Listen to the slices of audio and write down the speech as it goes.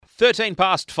13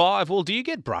 past 5. Well, do you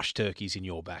get brush turkeys in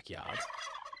your backyard?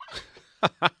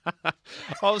 I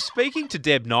was speaking to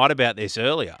Deb Knight about this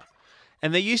earlier,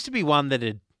 and there used to be one that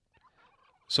had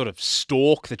sort of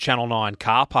stalked the Channel 9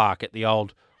 car park at the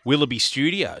old Willoughby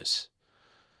Studios.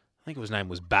 I think his name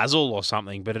was Basil or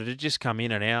something, but it had just come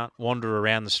in and out, wander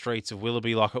around the streets of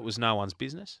Willoughby like it was no one's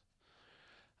business.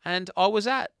 And I was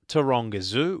at Taronga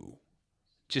Zoo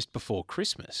just before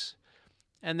Christmas,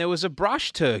 and there was a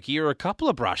brush turkey or a couple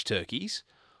of brush turkeys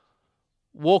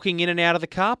walking in and out of the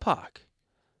car park.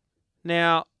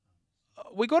 Now,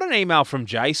 we got an email from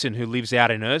Jason who lives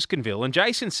out in Erskineville, and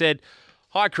Jason said,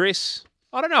 "Hi, Chris.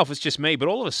 I don't know if it's just me, but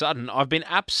all of a sudden I've been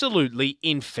absolutely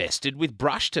infested with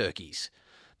brush turkeys.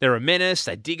 They're a menace.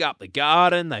 They dig up the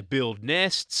garden. They build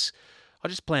nests. I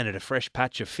just planted a fresh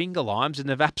patch of finger limes and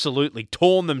they've absolutely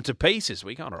torn them to pieces."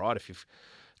 We can't write if you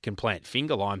can plant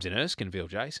finger limes in Erskineville,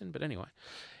 Jason. But anyway,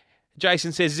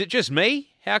 Jason says, "Is it just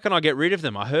me? How can I get rid of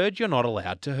them? I heard you're not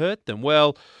allowed to hurt them."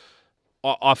 Well,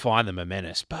 I find them a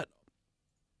menace, but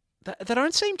they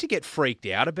don't seem to get freaked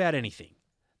out about anything.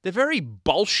 They're very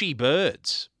bolshy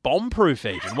birds, bomb-proof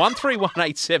even.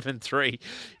 131873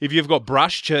 if you've got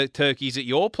brush turkeys at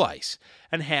your place.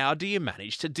 And how do you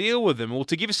manage to deal with them? Well,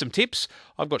 to give us some tips,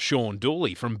 I've got Sean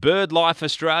Dooley from BirdLife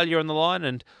Australia on the line,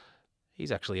 and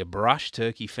he's actually a brush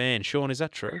turkey fan. Sean, is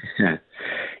that true?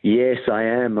 Yes, I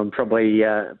am. I'm probably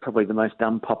the most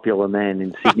unpopular man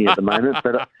in Sydney at the moment,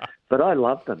 but I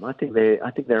love them. I think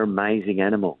they're amazing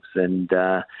animals, and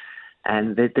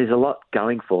there's a lot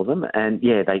going for them. And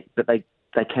yeah,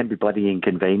 they can be bloody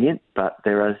inconvenient, but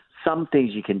there are some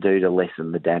things you can do to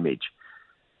lessen the damage.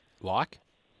 Like?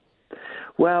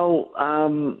 Well,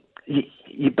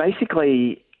 you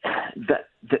basically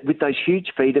with those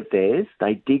huge feet of theirs,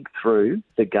 they dig through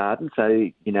the garden.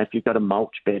 So, if you've got a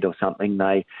mulch bed or something,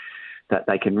 they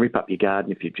can rip up your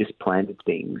garden if you've just planted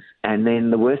things. And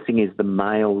then the worst thing is the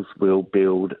males will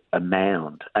build a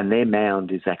mound, and their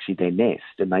mound is actually their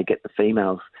nest, and they get the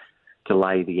females to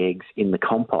lay the eggs in the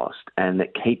compost, and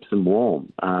it keeps them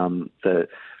warm. The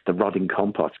rotting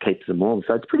compost keeps them warm.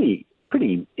 So it's pretty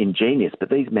ingenious, but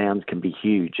these mounds can be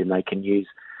huge and they can use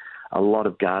a lot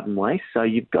of garden waste. So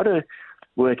you've got to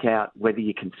work out whether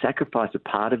you can sacrifice a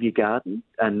part of your garden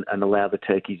and allow the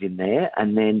turkeys in there.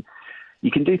 And then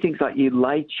you can do things like you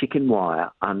lay chicken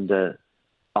wire on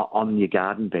your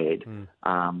garden bed,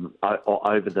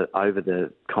 or over the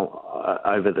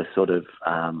sort of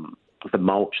the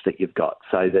mulch that you've got,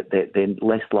 so that they're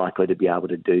less likely to be able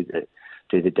to do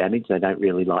the damage. They don't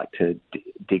really like to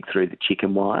dig through the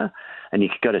chicken wire, and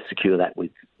you've got to secure that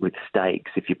with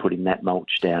stakes if you're putting that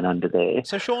mulch down under there.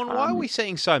 So, Sean, why are we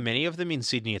seeing so many of them in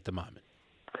Sydney at the moment?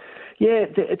 Yeah,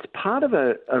 it's part of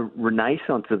a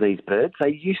renaissance of these birds. They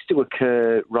used to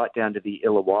occur right down to the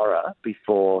Illawarra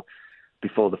before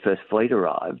the first fleet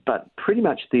arrived, but pretty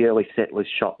much the early settlers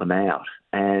shot them out,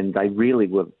 and they really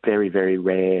were very, very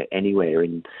rare anywhere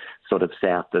in sort of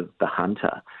south of the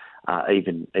Hunter.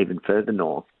 Even further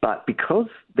north. But because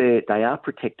they are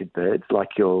protected birds,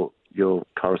 like your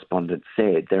correspondent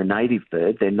said, they're a native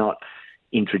bird. They're not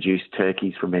introduced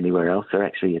turkeys from anywhere else. They're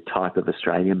actually a type of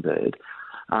Australian bird.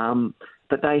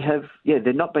 But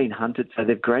they're not being hunted, so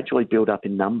they've gradually built up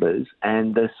in numbers,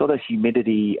 and the sort of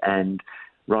humidity and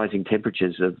rising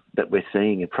temperatures that we're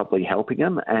seeing are probably helping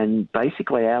them. And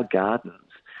basically our gardens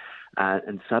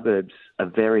and suburbs are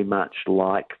very much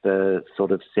like the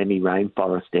sort of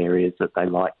semi-rainforest areas that they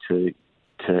like to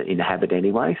inhabit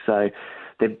anyway. So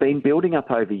they've been building up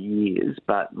over years,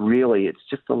 but really it's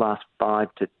just the last 5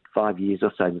 years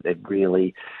or so that they've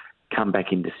really come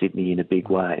back into Sydney in a big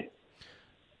way.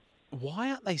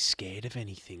 Why aren't they scared of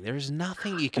anything? There is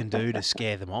nothing you can do to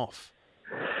scare them off.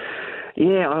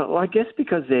 Yeah, I guess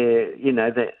because they're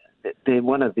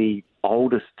one of the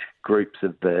oldest groups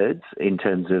of birds in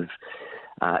terms of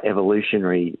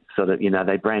evolutionary sort of,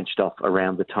 they branched off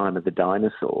around the time of the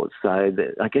dinosaurs. So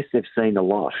I guess they've seen a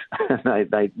lot.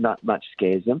 they not much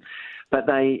scares them. But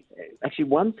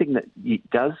one thing that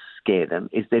does scare them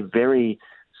is they're very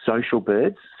social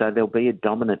birds. So there'll be a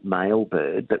dominant male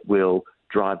bird that will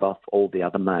drive off all the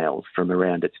other males from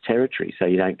around its territory. So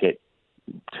you don't get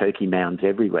turkey mounds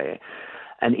everywhere.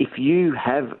 And if you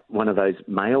have one of those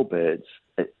male birds,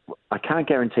 I can't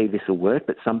guarantee this will work,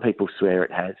 but some people swear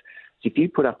it has. So if you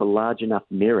put up a large enough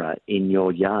mirror in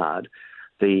your yard,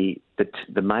 the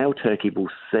male turkey will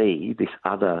see this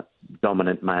other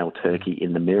dominant male turkey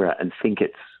in the mirror and think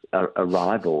it's a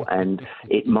rival, and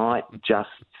it might just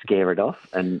scare it off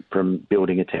and from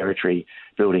building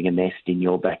a nest in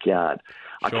your backyard.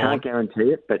 I can't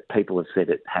guarantee it, but people have said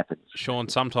it happens. Sean,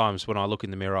 sometimes when I look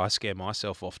in the mirror, I scare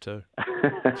myself off too.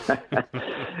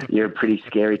 You're a pretty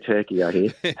scary turkey, I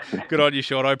hear. Good on you,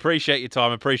 Sean. I appreciate your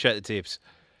time. Appreciate the tips.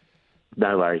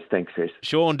 No worries. Thanks, Chris.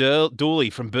 Sean Dooley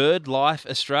from Bird Life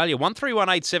Australia,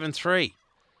 131873.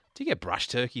 Do you get brush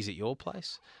turkeys at your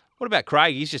place? What about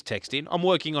Craig? He's just texted in. I'm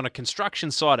working on a construction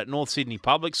site at North Sydney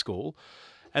Public School,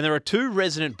 and there are 2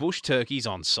 resident bush turkeys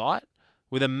on site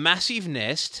with a massive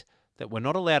nest that we're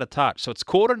not allowed to touch. So it's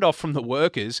cordoned off from the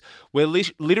workers. We're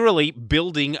literally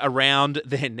building around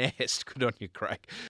their nest. Good on you, Craig.